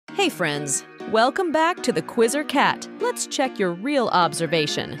Hey friends, welcome back to the Quizzer Cat. Let's check your real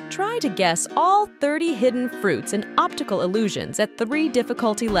observation. Try to guess all 30 hidden fruits and optical illusions at 3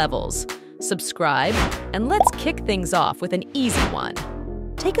 difficulty levels. Subscribe, and let's kick things off with an easy one.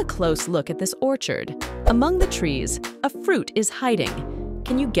 Take a close look at this orchard. Among the trees, a fruit is hiding.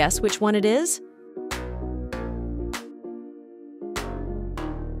 Can you guess which one it is?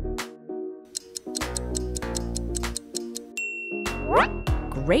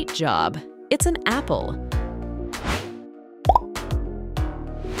 Great job! It's an apple.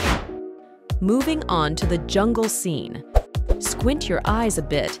 Moving on to the jungle scene. Squint your eyes a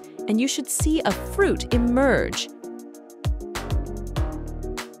bit, and you should see a fruit emerge.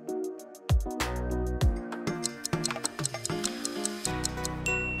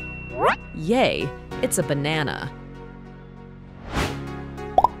 Yay! It's a banana.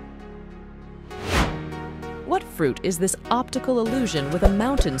 What fruit is this optical illusion with a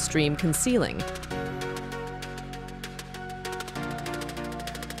mountain stream concealing?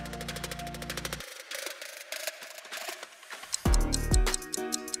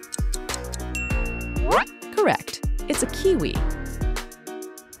 Correct. It's a kiwi.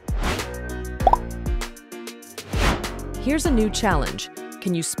 Here's a new challenge.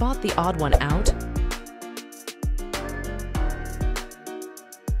 Can you spot the odd one out?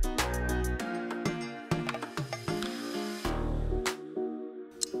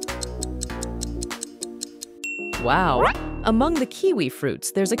 Wow! Among the kiwi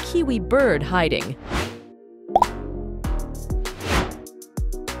fruits, there's a kiwi bird hiding.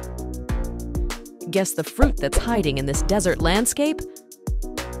 Guess the fruit that's hiding in this desert landscape?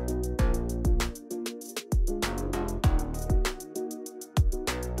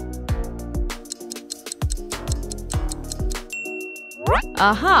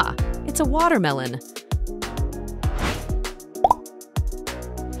 Aha! It's a watermelon.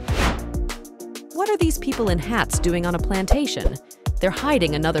 What are these people in hats doing on a plantation? They're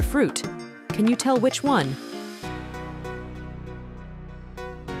hiding another fruit. Can you tell which one?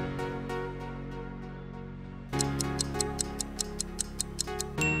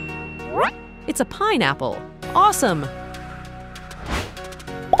 It's a pineapple. Awesome!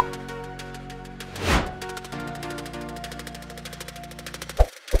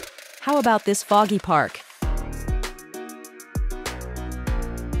 How about this foggy park?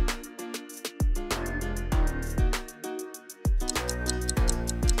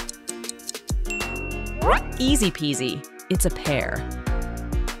 Easy peasy. It's a pear.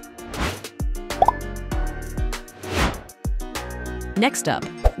 Next up,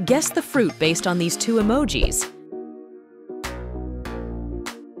 guess the fruit based on these 2 emojis.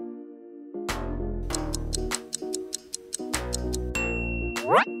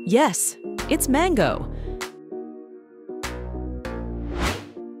 Yes, it's mango.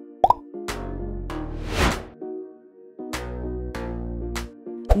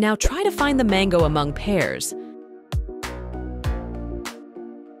 Now try to find the mango among pears.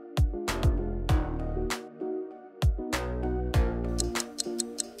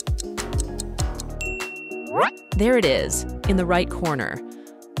 There it is, in the right corner.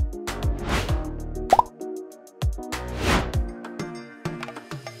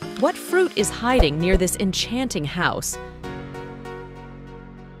 What fruit is hiding near this enchanting house?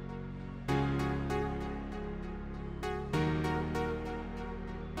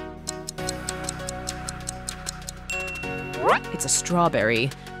 It's a strawberry,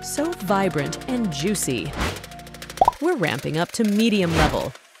 so vibrant and juicy. We're ramping up to medium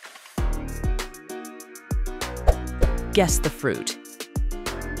level. Guess the fruit.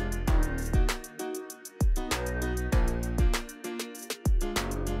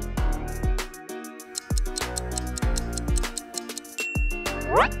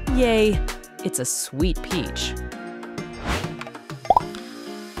 Yay! It's a sweet peach.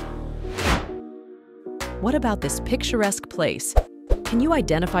 What about this picturesque place? Can you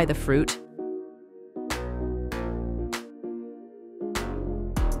identify the fruit?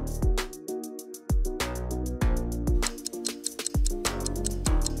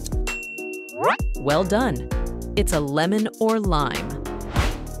 Well done. It's a lemon or lime.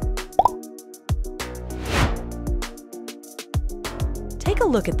 Take a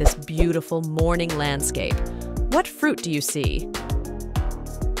look at this beautiful morning landscape. What fruit do you see?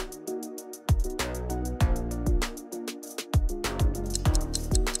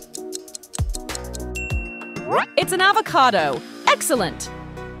 It's an avocado! Excellent!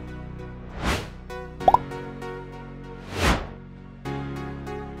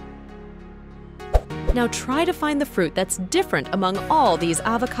 Now try to find the fruit that's different among all these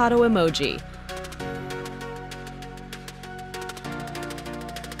avocado emoji.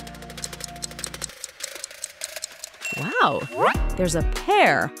 Wow, there's a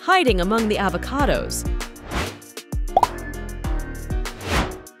pear hiding among the avocados.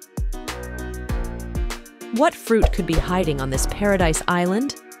 What fruit could be hiding on this paradise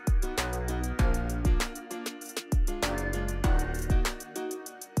island?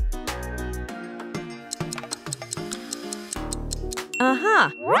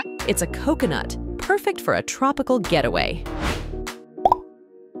 Aha! It's a coconut, perfect for a tropical getaway.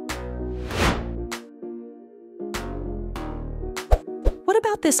 What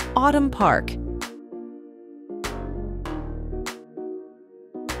about this autumn park?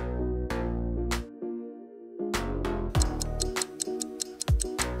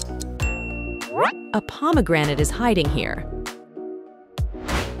 A pomegranate is hiding here.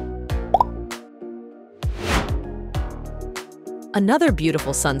 Another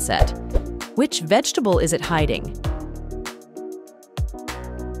beautiful sunset. Which vegetable is it hiding?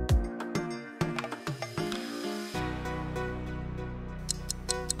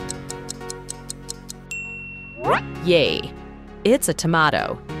 Yay! It's a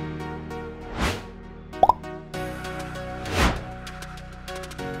tomato.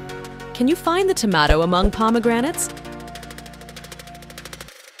 Can you find the tomato among pomegranates?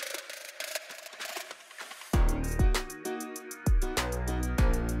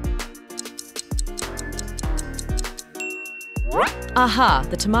 Aha!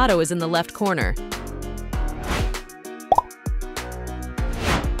 The tomato is in the left corner.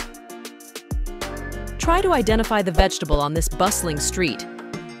 Try to identify the vegetable on this bustling street.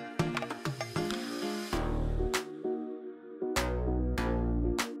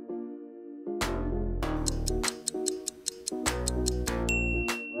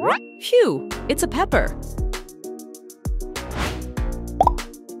 Phew! It's a pepper.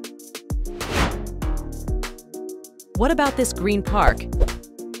 What about this green park?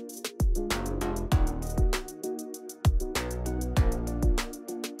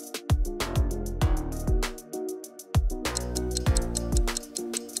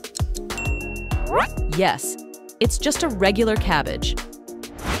 Yes, it's just a regular cabbage.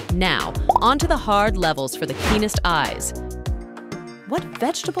 Now, onto the hard levels for the keenest eyes. What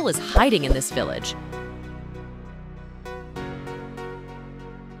vegetable is hiding in this village?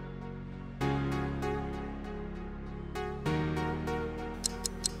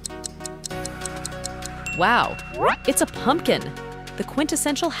 Wow, it's a pumpkin, the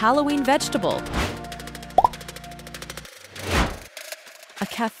quintessential Halloween vegetable. A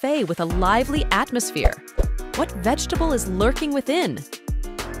cafe with a lively atmosphere. What vegetable is lurking within?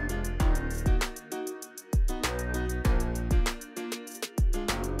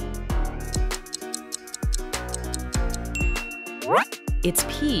 It's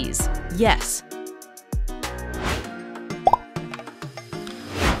peas, yes.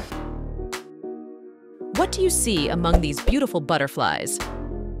 What do you see among these beautiful butterflies?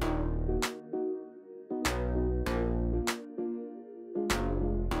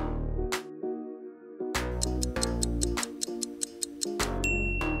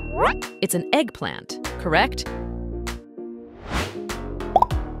 It's an eggplant, correct?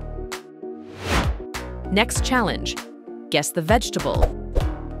 Next challenge. Guess the vegetable.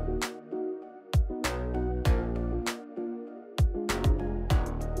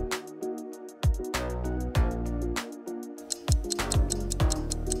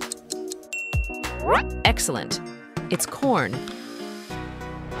 Excellent. It's corn.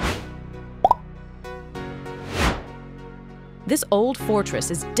 This old fortress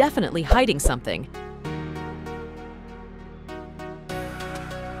is definitely hiding something.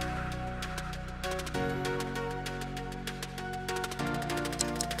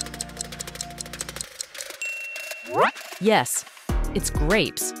 Yes, it's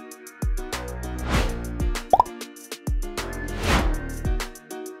grapes.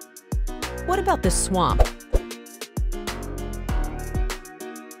 What about this swamp?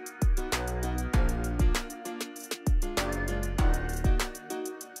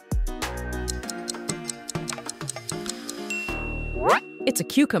 It's a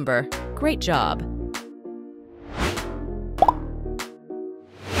cucumber. Great job.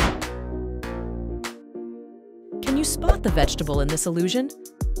 Can you spot the vegetable in this illusion?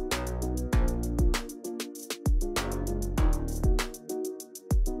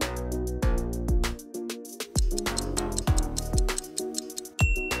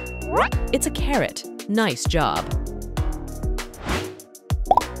 It's a carrot. Nice job.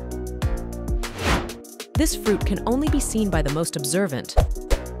 This fruit can only be seen by the most observant.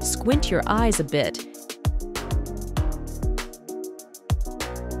 Squint your eyes a bit.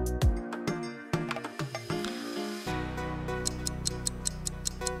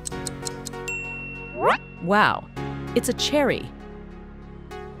 Wow, It's a cherry.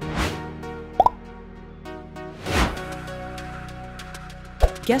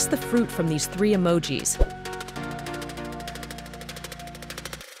 Guess the fruit from these 3 emojis.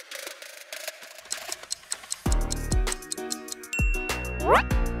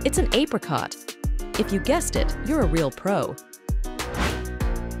 It's an apricot. If you guessed it, you're a real pro.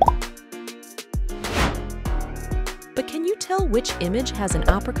 But can you tell which image has an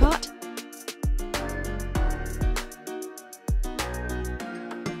apricot?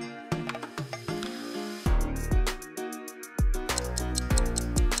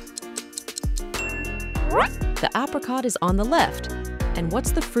 The apricot is on the left. And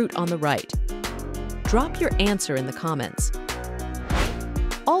what's the fruit on the right? Drop your answer in the comments.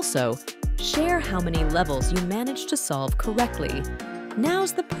 Also, share how many levels you managed to solve correctly.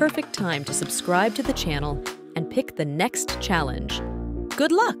 Now's the perfect time to subscribe to the channel and pick the next challenge.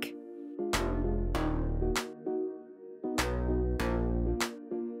 Good luck!